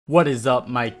What is up,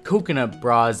 my coconut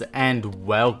bras, and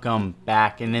welcome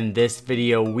back. And in this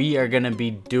video we are going to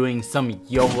be doing some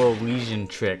YOLO lesion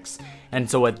tricks. And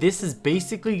so what this is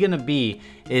basically going to be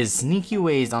is sneaky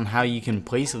ways on how you can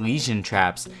place lesion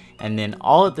traps, and then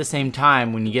all at the same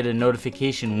time when you get a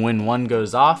notification when one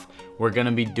goes off, we're going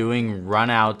to be doing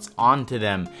runouts onto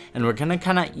them. And we're going to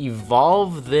kind of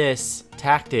evolve this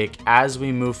tactic as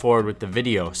we move forward with the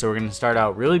video. So we're going to start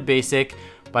out really basic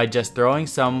by just throwing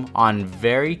some on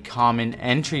very common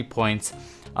entry points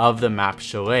of the map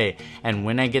chalet. And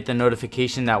when I get the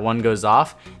notification that one goes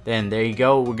off, then there you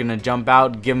go, we're gonna jump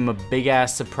out, give him a big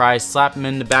ass surprise, slap him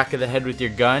in the back of the head with your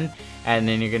gun, and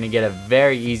then you're gonna get a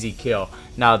very easy kill.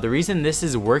 Now the reason this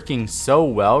is working so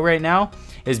well right now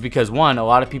is because one, a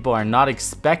lot of people are not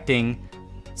expecting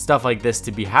stuff like this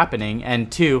to be happening,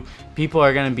 and two, people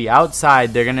are going to be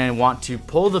outside, they're going to want to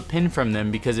pull the pin from them,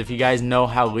 because if you guys know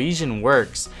how Lesion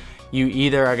works, you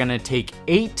either are going to take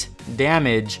 8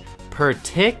 damage per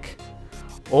tick,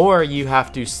 or you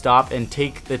have to stop and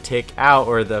take the tick out,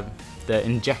 or the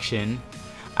injection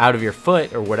out of your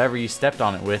foot or whatever you stepped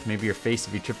on it with, maybe your face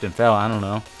if you tripped and fell, I don't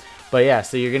know. But yeah,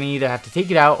 so you're gonna either have to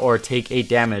take it out or take 8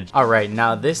 damage. Alright,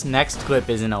 now this next clip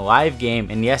is in a live game,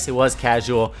 and yes, it was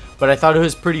casual, but I thought it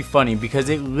was pretty funny because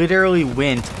it literally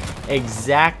went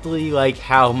exactly like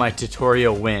how my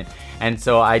tutorial went. And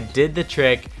so I did the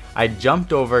trick, I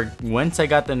jumped over once I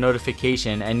got the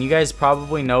notification, and you guys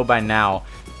probably know by now,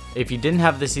 if you didn't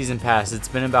have the season pass, it's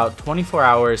been about 24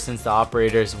 hours since the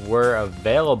operators were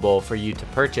available for you to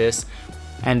purchase.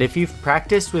 And if you've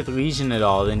practiced with Lesion at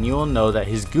all, then you will know that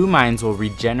his goo mines will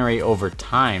regenerate over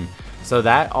time. So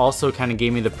that also kind of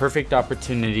gave me the perfect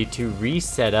opportunity to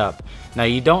reset up. Now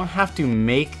you don't have to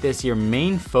make this your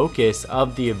main focus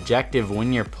of the objective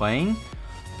when you're playing,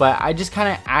 but I just kind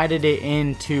of added it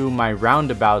into my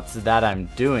roundabouts that I'm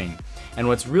doing. And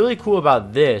what's really cool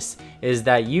about this is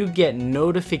that you get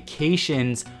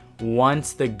notifications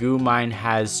once the goo mine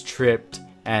has tripped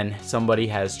and somebody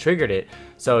has triggered it.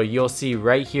 So you'll see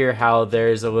right here how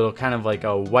there's a little kind of like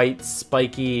a white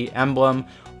spiky emblem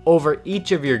over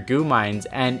each of your goo mines,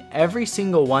 and every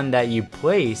single one that you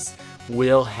place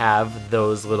will have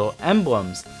those little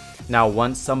emblems. Now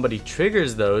once somebody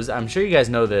triggers those, I'm sure you guys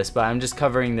know this, but I'm just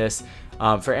covering this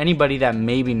for anybody that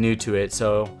may be new to it,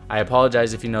 so I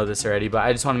apologize if you know this already, but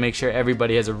I just want to make sure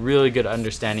everybody has a really good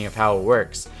understanding of how it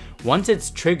works. Once it's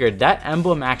triggered, that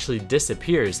emblem actually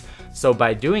disappears. So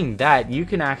by doing that, you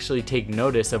can actually take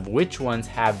notice of which ones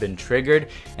have been triggered,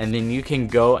 and then you can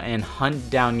go and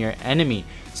hunt down your enemy.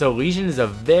 So Lesion is a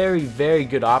very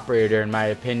good operator in my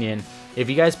opinion. If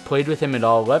you guys played with him at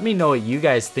all, let me know what you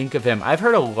guys think of him. I've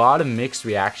heard a lot of mixed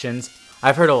reactions.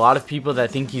 I've heard a lot of people that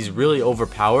think he's really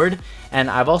overpowered, and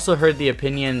I've also heard the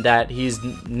opinion that he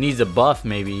needs a buff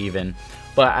maybe even.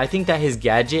 But I think that his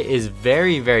gadget is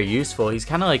very useful. He's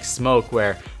kind of like smoke,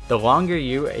 where the longer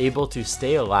you're able to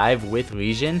stay alive with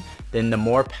Lesion, then the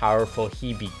more powerful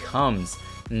he becomes.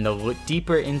 And the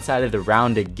deeper inside of the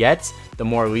round it gets, the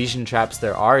more Lesion traps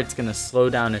there are. It's going to slow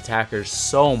down attackers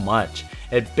so much.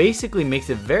 It basically makes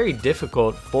it very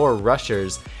difficult for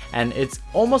rushers, and it's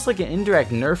almost like an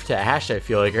indirect nerf to Ash, I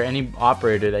feel like, or any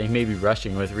operator that you may be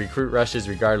rushing with. Recruit rushes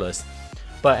regardless.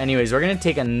 But anyways, we're going to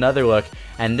take another look,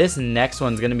 and this next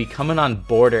one's going to be coming on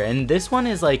border, and this one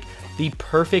is like the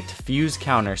perfect fuse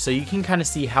counter, so you can kind of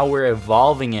see how we're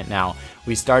evolving it now.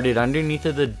 We started underneath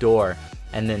of the door,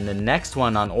 and then the next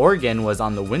one on Oregon was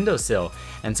on the windowsill,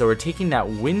 and so we're taking that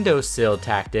windowsill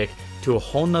tactic to a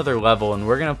whole nother level, and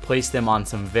we're going to place them on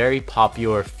some very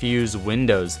popular fuse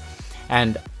windows.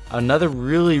 And another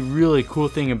really cool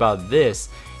thing about this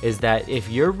is that if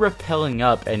you're rappelling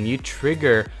up and you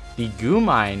trigger the goo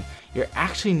mine, you're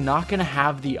actually not going to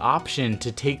have the option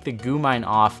to take the goo mine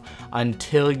off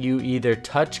until you either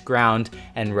touch ground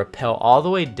and rappel all the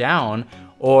way down,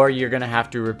 or you're going to have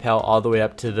to rappel all the way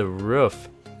up to the roof.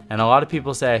 And a lot of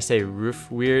people say I say roof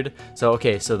weird. So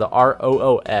okay, so the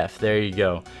ROOF, there you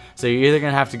go. So you're either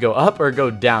going to have to go up or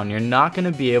go down. You're not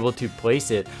going to be able to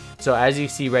place it. So as you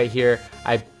see right here,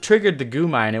 I triggered the goo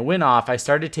mine, it went off, I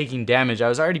started taking damage. I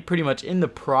was already pretty much in the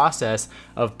process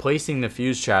of placing the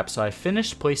fuse trap. So I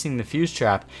finished placing the fuse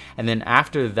trap, and then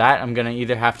after that I'm going to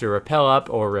either have to rappel up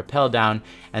or rappel down,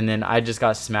 and then I just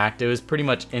got smacked. It was pretty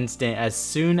much instant. As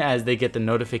soon as they get the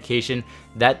notification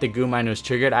that the goo mine was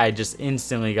triggered, I just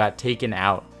instantly got taken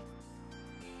out.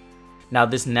 Now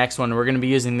this next one, we're going to be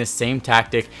using this same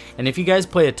tactic, and if you guys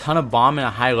play a ton of bomb in a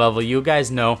high level, you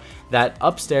guys know that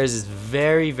upstairs is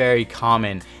very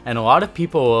common, and a lot of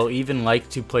people will even like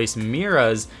to place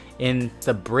mirrors in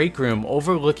the break room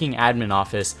overlooking admin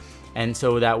office. and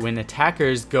so that when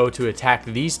attackers go to attack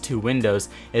these two windows,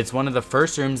 it's one of the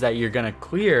first rooms that you're gonna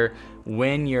clear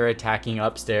when you're attacking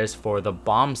upstairs for the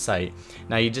bomb site.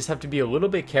 Now you just have to be a little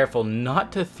bit careful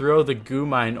not to throw the goo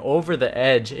mine over the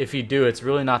edge. If you do, it's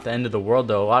really not the end of the world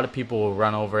though. A lot of people will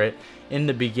run over it in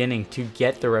the beginning to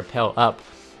get the rappel up,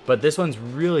 but this one's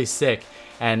really sick.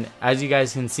 And as you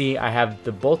guys can see, I have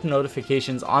the both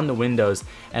notifications on the windows,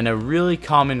 and a really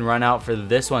common run out for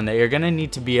this one that you're gonna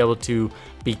need to be able to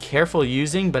be careful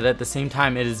using, but at the same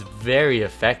time it is very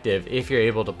effective if you're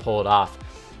able to pull it off.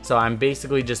 So I'm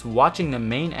basically just watching the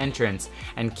main entrance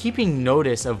and keeping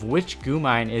notice of which goo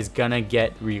mine is gonna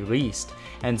get released.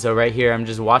 And so right here, I'm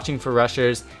just watching for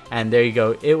rushers, and there you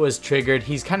go, it was triggered.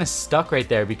 He's kind of stuck right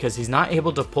there because he's not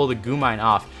able to pull the goo mine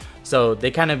off. So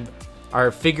they kind of are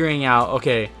figuring out,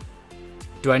 okay,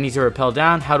 do I need to rappel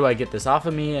down? How do I get this off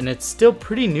of me? And it's still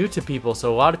pretty new to people,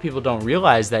 so a lot of people don't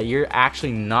realize that you're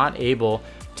actually not able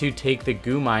to take the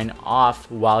goo mine off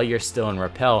while you're still in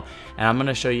rappel. And I'm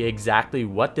gonna show you exactly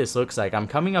what this looks like. I'm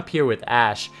coming up here with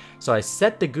Ash, so I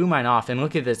set the goo mine off, and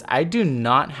look at this, I do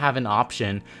not have an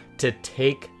option to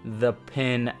take the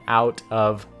pin out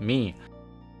of me.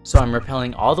 So I'm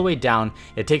rappelling all the way down.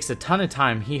 It takes a ton of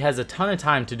time. He has a ton of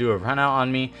time to do a run out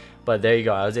on me, but there you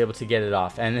go, I was able to get it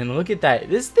off. And then look at that,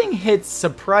 this thing hits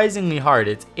surprisingly hard.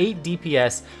 It's 8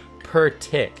 DPS per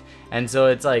tick. And so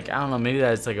it's like, I don't know, maybe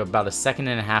that's like about 1.5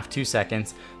 seconds, 2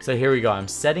 seconds. So here we go, I'm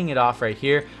setting it off right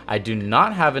here. I do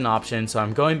not have an option, so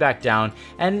I'm going back down,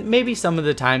 and maybe some of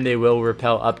the time they will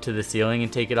rappel up to the ceiling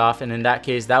and take it off, and in that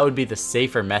case, that would be the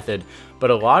safer method.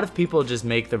 But a lot of people just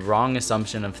make the wrong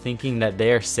assumption of thinking that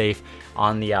they are safe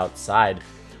on the outside.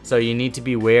 So you need to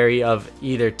be wary of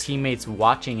either teammates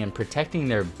watching and protecting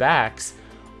their backs,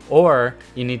 or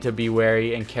you need to be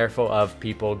wary and careful of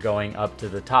people going up to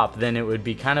the top. Then it would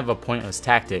be kind of a pointless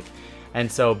tactic. And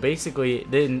so basically,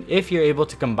 then if you're able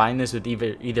to combine this with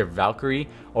either Valkyrie,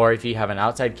 or if you have an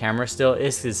outside camera still,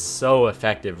 this is so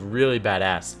effective, really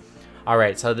badass.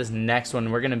 Alright, so this next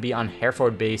one, we're going to be on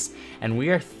Hereford base, and we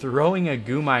are throwing a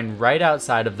goo mine right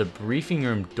outside of the briefing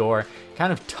room door,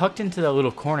 kind of tucked into that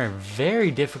little corner,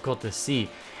 very difficult to see.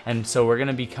 And so we're going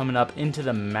to be coming up into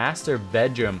the master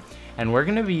bedroom, and we're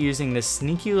going to be using this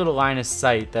sneaky little line of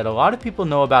sight that a lot of people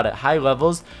know about at high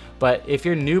levels. But if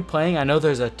you're new playing, I know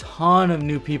there's a ton of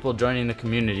new people joining the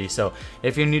community. So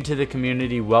if you're new to the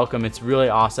community, welcome. It's really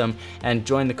awesome. And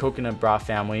join the Coconut Bra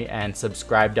family and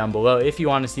subscribe down below if you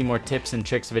want to see more tips and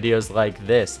tricks videos like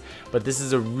this. But this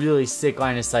is a really sick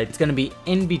line of sight. It's going to be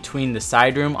in between the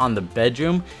side room on the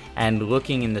bedroom and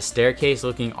looking in the staircase,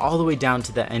 looking all the way down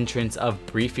to the entrance of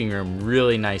briefing room.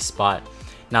 Really nice spot.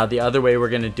 Now the other way we're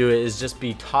going to do it is just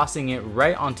be tossing it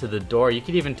right onto the door. You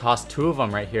could even toss 2 of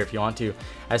them right here if you want to.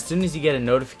 As soon as you get a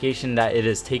notification that it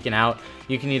is taken out,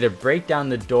 you can either break down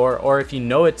the door, or if you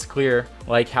know it's clear,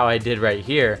 like how I did right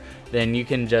here, then you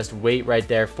can just wait right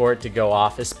there for it to go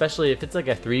off, especially if it's like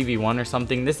a 3v1 or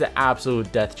something. This is an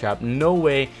absolute death trap. No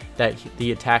way that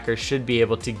the attacker should be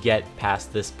able to get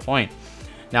past this point.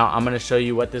 Now I'm going to show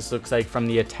you what this looks like from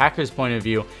the attacker's point of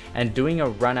view and doing a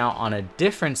run out on a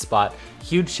different spot.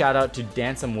 Huge shout out to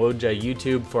Dansum Woja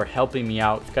YouTube for helping me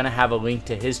out. Gonna have a link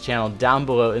to his channel down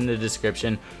below in the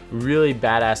description. Really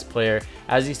badass player.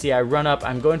 As you see, I run up,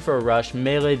 I'm going for a rush,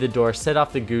 melee the door, set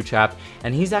off the goo trap,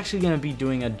 and he's actually going to be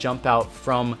doing a jump out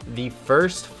from the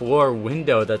first floor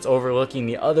window that's overlooking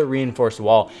the other reinforced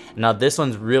wall. Now this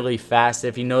one's really fast.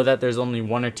 If you know that there's only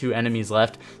 1 or 2 enemies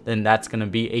left, then that's going to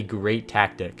be a great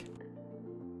tactic.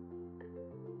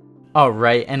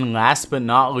 Alright, and last but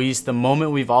not least, the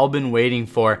moment we've all been waiting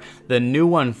for, the new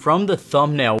one from the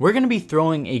thumbnail. We're going to be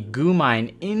throwing a goo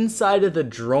mine inside of the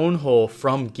drone hole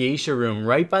from Geisha Room,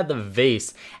 right by the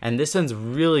vase, and this one's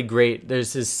really great.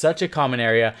 This is such a common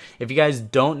area. If you guys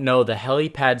don't know, the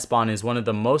helipad spawn is one of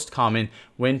the most common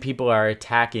when people are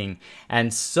attacking,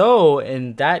 and so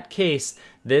in that case,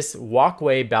 this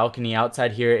walkway balcony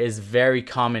outside here is very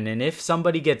common, and if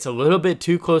somebody gets a little bit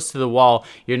too close to the wall,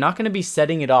 you're not going to be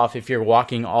setting it off if you're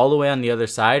walking all the way on the other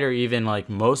side, or even like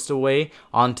most away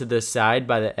onto the side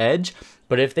by the edge.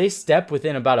 But if they step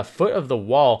within about a foot of the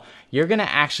wall, you're going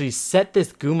to actually set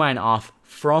this goo mine off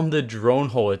from the drone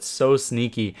hole. It's so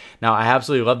sneaky. Now I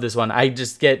absolutely love this one. I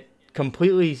just get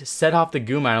completely set off the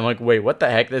goo mine. I'm like, wait, what the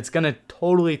heck? That's gonna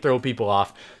totally throw people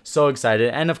off. So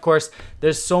excited. And of course,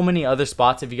 there's so many other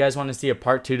spots. If you guys want to see a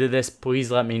part 2 to this,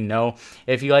 please let me know.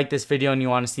 If you like this video and you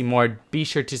want to see more, be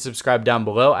sure to subscribe down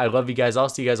below. I love you guys all.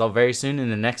 See you guys all very soon in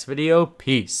the next video.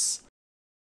 Peace.